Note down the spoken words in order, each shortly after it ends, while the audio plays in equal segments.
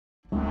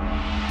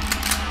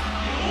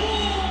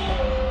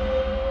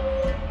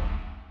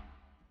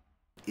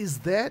Is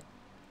that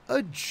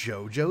a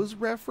JoJo's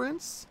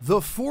reference? The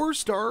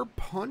 4-star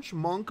Punch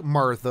Monk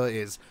Martha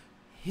is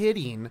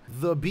hitting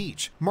the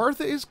beach.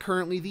 Martha is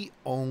currently the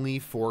only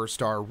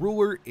 4-star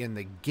ruler in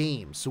the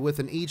game, so with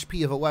an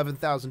HP of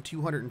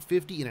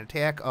 11,250 and an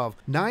attack of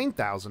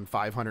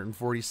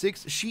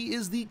 9,546, she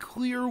is the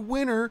clear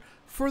winner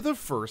for the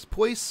first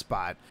place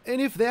spot.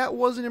 And if that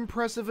wasn't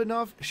impressive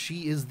enough,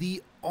 she is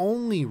the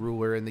only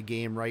ruler in the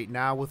game right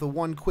now with a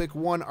 1 quick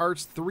 1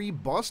 arts 3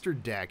 buster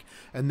deck,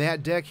 and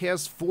that deck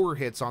has 4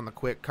 hits on the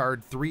quick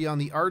card, 3 on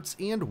the arts,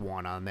 and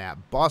 1 on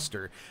that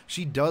buster.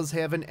 She does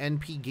have an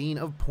NP gain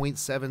of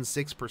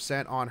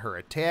 0.76% on her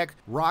attack,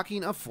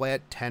 rocking a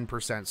flat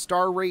 10%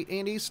 star rate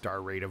and a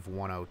star rate of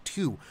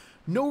 102.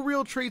 No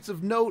real traits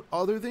of note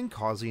other than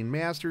causing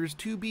masters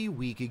to be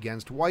weak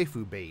against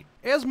waifu bait,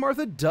 as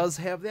Martha does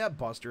have that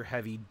buster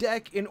heavy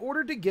deck. In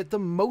order to get the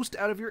most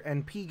out of your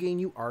NP gain,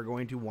 you are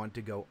going to want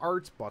to go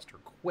arts buster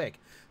quick.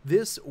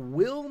 This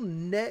will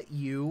net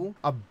you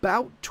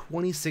about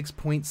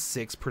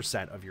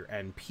 26.6% of your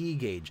NP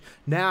gauge.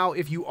 Now,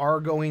 if you are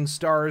going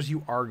stars,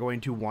 you are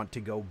going to want to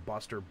go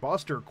buster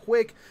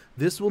quick.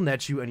 This will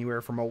net you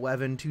anywhere from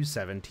 11 to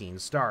 17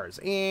 stars.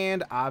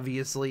 And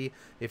obviously,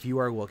 if you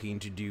are looking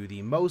to do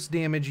the most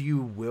damage,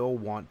 you will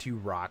want to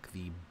rock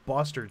the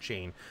buster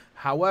chain.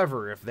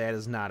 However, if that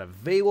is not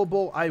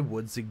available, I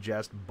would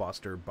suggest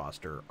buster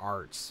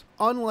arts.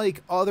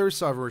 Unlike other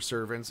summer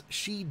servants,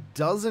 she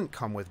doesn't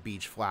come with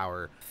beach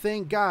flower.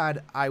 Thank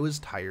God, I was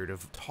tired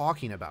of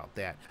talking about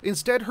that.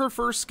 Instead, her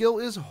first skill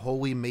is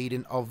Holy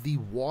Maiden of the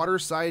Water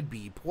Side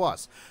B+.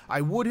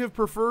 I would have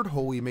preferred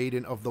Holy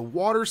Maiden of the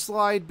Water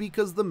Slide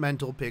because the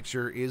mental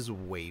picture is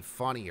way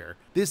funnier.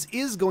 This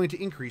is going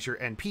to increase your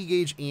NP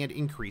gauge and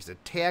increase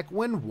attack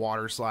when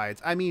water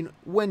slides,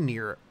 when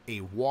near a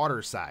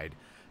water side.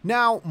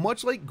 Now,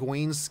 much like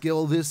Gwen's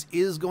skill, this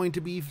is going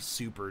to be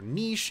super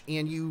niche,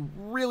 and you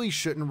really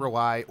shouldn't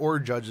rely or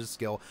judge a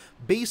skill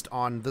based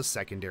on the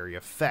secondary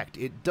effect.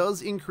 It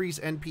does increase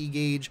NP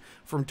gauge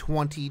from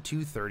 20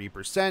 to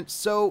 30%,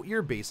 so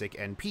your basic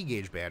NP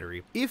gauge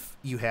battery. If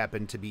you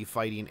happen to be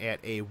fighting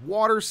at a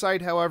water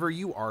site, however,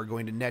 you are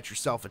going to net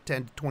yourself a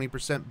 10 to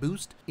 20%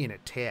 boost in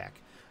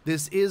attack.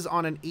 This is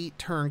on an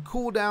 8-turn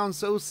cooldown,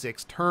 so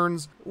 6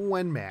 turns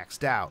when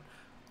maxed out.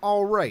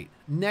 Alright,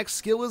 next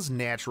skill is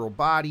Natural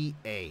Body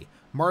A.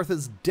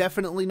 Martha's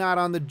definitely not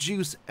on the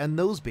juice, and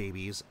those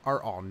babies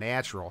are all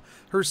natural.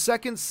 Her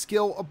second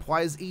skill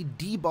applies a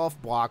debuff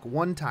block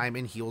one time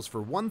and heals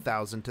for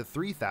 1,000 to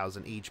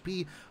 3,000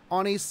 HP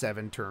on a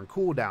 7-turn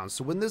cooldown.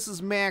 So when this is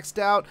maxed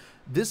out,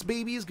 this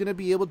baby is going to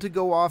be able to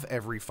go off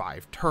every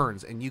 5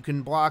 turns, and you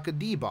can block a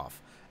debuff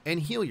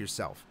and heal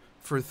yourself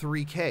for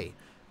 3k.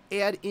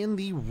 Add in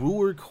the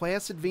ruler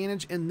class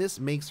advantage, and this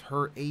makes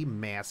her a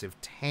massive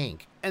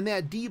tank. And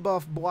that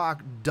debuff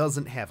block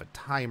doesn't have a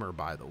timer,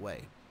 by the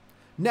way.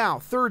 Now,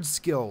 third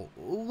skill,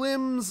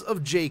 Limbs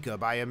of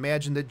Jacob. I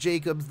imagine that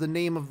Jacob's the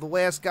name of the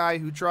last guy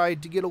who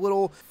tried to get a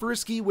little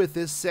frisky with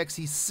this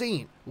sexy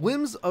saint.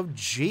 Limbs of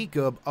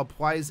Jacob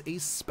applies a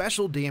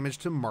special damage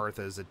to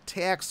Martha's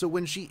attack, so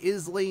when she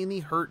is laying the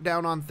hurt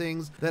down on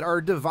things that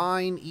are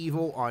divine,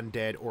 evil,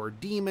 undead, or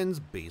demons,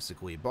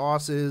 basically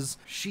bosses,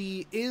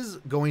 she is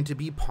going to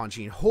be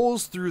punching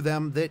holes through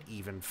them that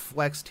even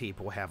Flex Tape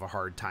will have a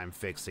hard time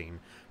fixing.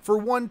 For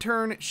 1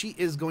 turn, she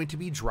is going to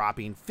be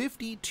dropping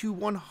 50 to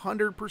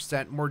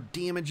 100% more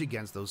damage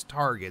against those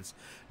targets.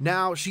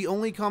 Now, she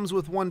only comes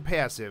with 1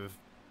 passive.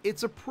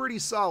 It's a pretty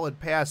solid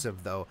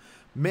passive though.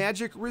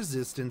 Magic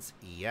Resistance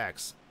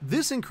EX.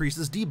 This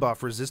increases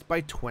debuff resist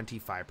by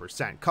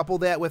 25%. Couple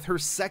that with her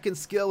second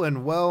skill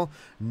and, well,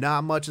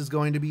 not much is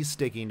going to be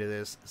sticking to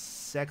this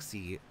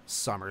sexy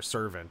summer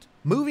servant.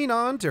 Moving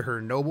on to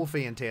her Noble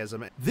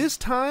Phantasm. This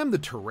time the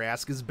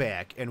Tarrasque is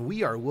back, and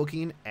we are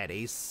looking at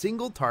a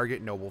single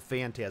target Noble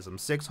Phantasm,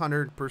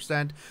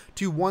 600%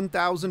 to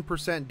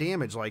 1000%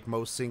 damage like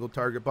most single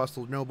target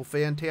busted Noble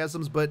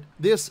Phantasms, but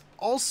this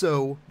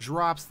also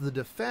drops the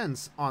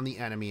defense on the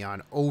enemy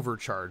on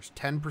overcharge,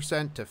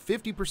 10% to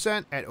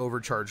 50% at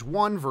overcharge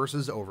 1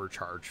 versus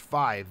overcharge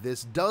 5.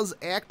 This does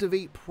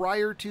activate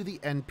prior to the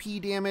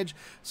NP damage,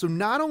 so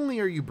not only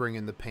are you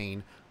bringing the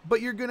pain,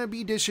 but you're going to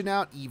be dishing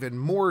out even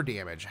more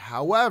damage.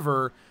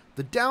 However,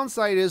 the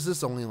downside is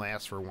this only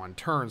lasts for 1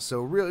 turn,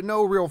 so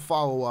no real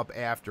follow-up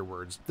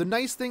afterwards. The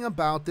nice thing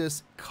about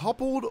this,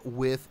 coupled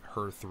with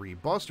her 3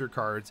 buster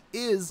cards,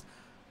 is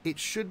it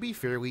should be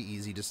fairly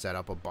easy to set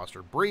up a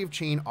Buster Brave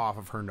chain off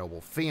of her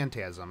Noble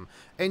Phantasm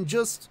and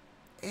just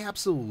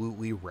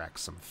absolutely wreck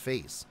some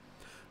face.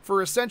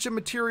 For Ascension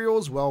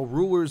materials, well,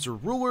 rulers are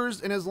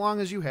rulers, and as long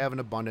as you have an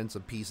abundance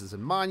of pieces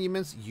and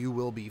monuments, you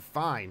will be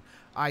fine.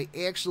 I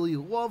actually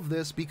love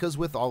this because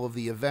with all of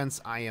the events,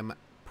 I am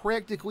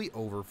practically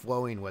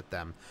overflowing with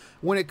them.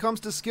 When it comes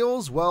to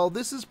skills, well,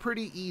 this is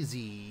pretty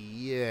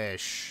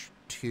easy-ish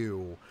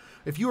too.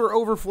 If you are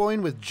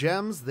overflowing with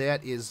gems,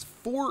 that is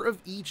 4 of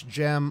each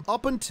gem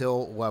up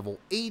until level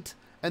 8,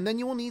 and then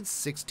you will need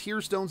 6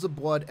 Tear Stones of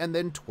Blood and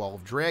then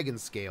 12 Dragon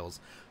Scales.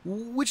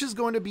 which is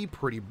going to be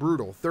pretty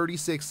brutal.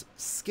 36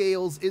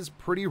 scales is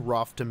pretty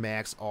rough to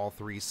max all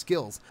 3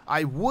 skills.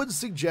 I would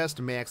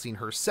suggest maxing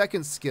her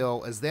second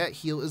skill, as that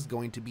heal is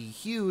going to be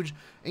huge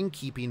in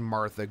keeping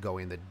Martha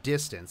going the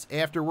distance.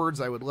 Afterwards,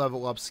 I would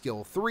level up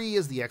skill 3,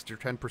 as the extra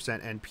 10%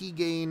 NP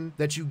gain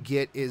that you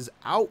get is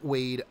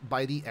outweighed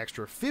by the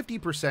extra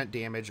 50%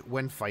 damage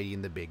when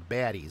fighting the big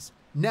baddies.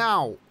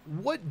 Now,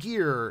 what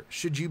gear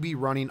should you be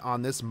running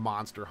on this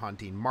monster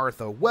hunting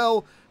Martha?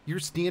 Well, your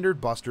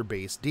standard buster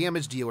base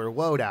damage dealer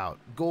loadout,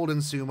 golden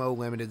sumo,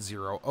 limited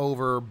 0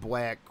 over,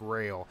 black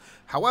grail.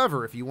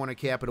 However, if you want to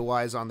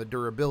capitalize on the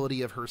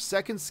durability of her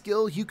second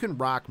skill, you can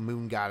rock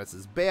Moon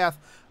Goddess's Bath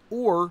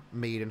or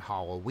Maiden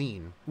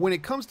Halloween. When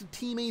it comes to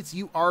teammates,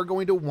 you are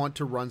going to want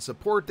to run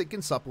support that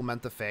can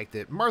supplement the fact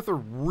that Martha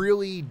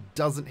really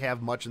doesn't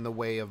have much in the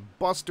way of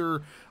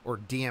buster or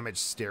damage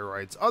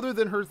steroids other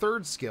than her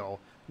third skill,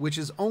 which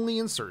is only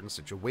in certain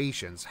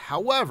situations.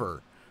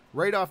 However,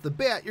 right off the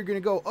bat, you're going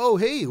to go, oh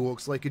hey,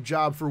 looks like a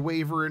job for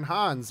Waver and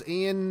Hans,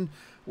 and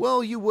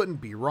well, you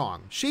wouldn't be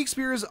wrong.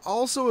 Shakespeare is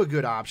also a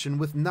good option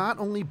with not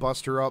only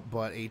buster up,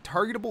 but a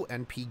targetable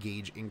NP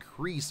gauge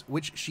increase,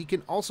 which she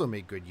can also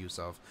make good use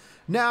of.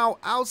 Now,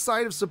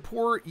 outside of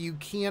support, you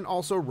can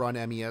also run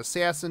Emi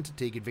Assassin to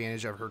take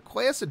advantage of her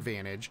class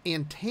advantage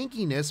and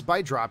tankiness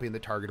by dropping the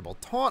targetable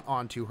taunt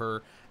onto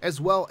her,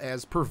 as well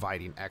as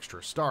providing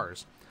extra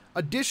stars.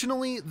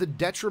 Additionally, the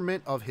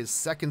detriment of his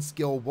second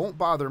skill won't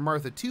bother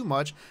Martha too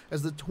much,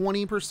 as the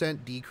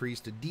 20% decrease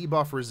to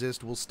debuff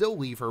resist will still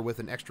leave her with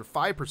an extra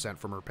 5%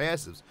 from her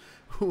passives,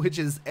 which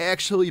is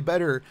actually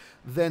better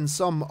than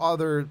some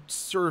other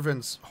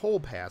servant's whole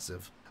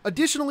passive.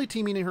 Additionally,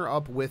 teaming her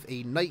up with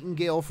a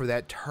Nightingale for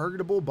that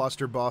targetable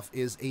buster buff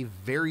is a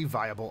very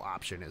viable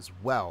option as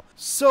well.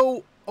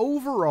 So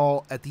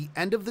overall, at the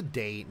end of the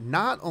day,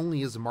 not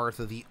only is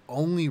Martha the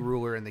only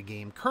ruler in the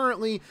game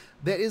currently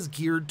that is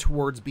geared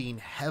towards being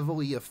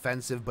heavily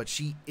offensive, but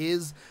she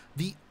is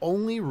the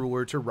only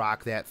ruler to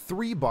rock that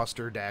 3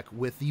 buster deck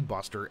with the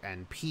buster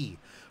NP.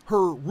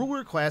 Her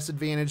ruler class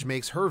advantage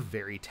makes her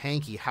very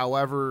tanky.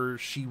 However,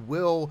 she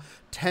will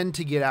tend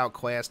to get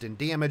outclassed in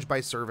damage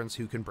by servants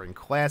who can bring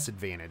class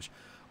advantage.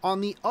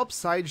 On the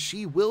upside,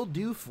 she will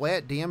do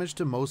flat damage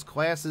to most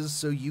classes,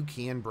 so you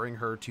can bring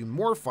her to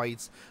more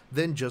fights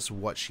than just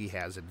what she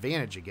has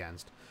advantage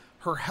against.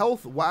 Her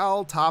health,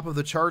 while top of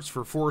the charts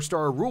for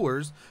 4-star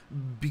rulers,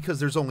 because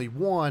there's only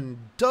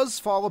one, does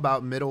fall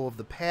about middle of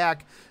the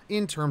pack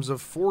in terms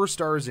of 4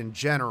 stars in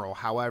general.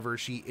 However,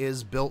 she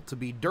is built to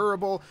be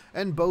durable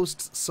and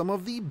boasts some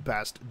of the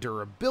best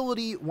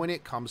durability when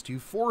it comes to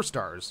 4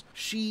 stars.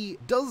 She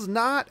does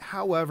not,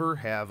 however,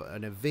 have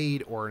an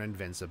evade or an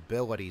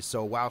invincibility,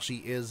 so while she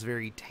is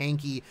very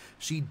tanky,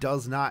 she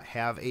does not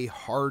have a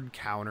hard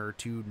counter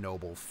to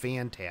noble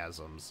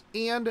phantasms.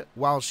 And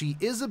while she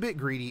is a bit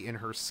greedy in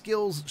her skills,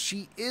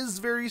 she is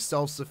very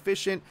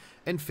self-sufficient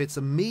and fits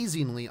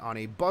amazingly on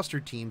a buster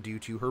team due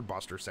to her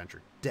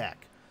buster-centric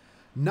deck.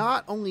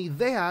 Not only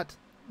that,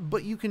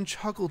 but you can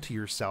chuckle to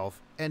yourself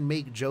and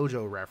make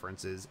JoJo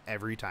references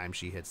every time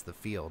she hits the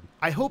field.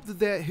 I hope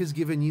that has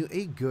given you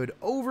a good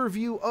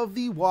overview of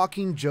the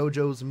walking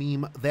JoJo's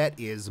meme that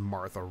is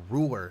Martha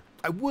Ruler.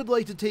 I would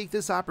like to take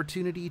this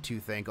opportunity to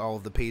thank all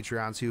of the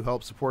Patreons who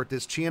help support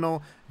this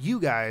channel. You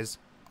guys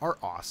are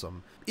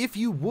awesome. If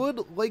you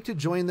would like to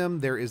join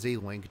them, there is a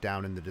link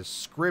down in the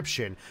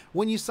description.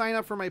 When you sign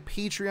up for my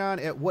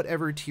Patreon at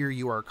whatever tier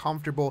you are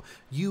comfortable,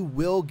 you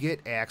will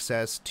get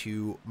access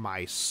to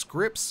my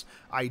scripts.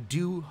 I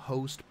do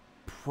host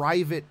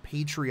private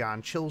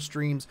Patreon chill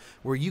streams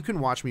where you can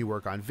watch me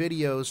work on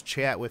videos,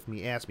 chat with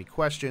me, ask me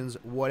questions,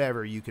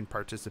 whatever. You can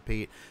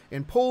participate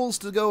in polls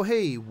to go,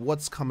 hey,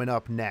 what's coming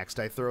up next?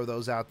 I throw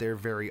those out there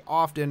very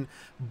often.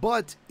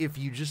 But if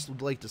you just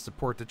would like to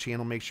support the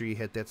channel, make sure you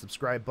hit that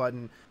subscribe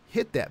button,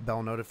 hit that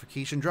bell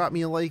notification, drop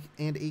me a like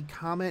and a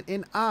comment,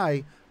 and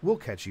I will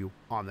catch you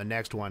on the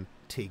next one.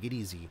 Take it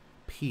easy.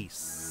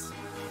 Peace.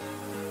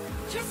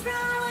 Just run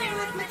away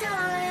with me,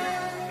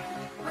 darling.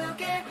 We'll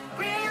get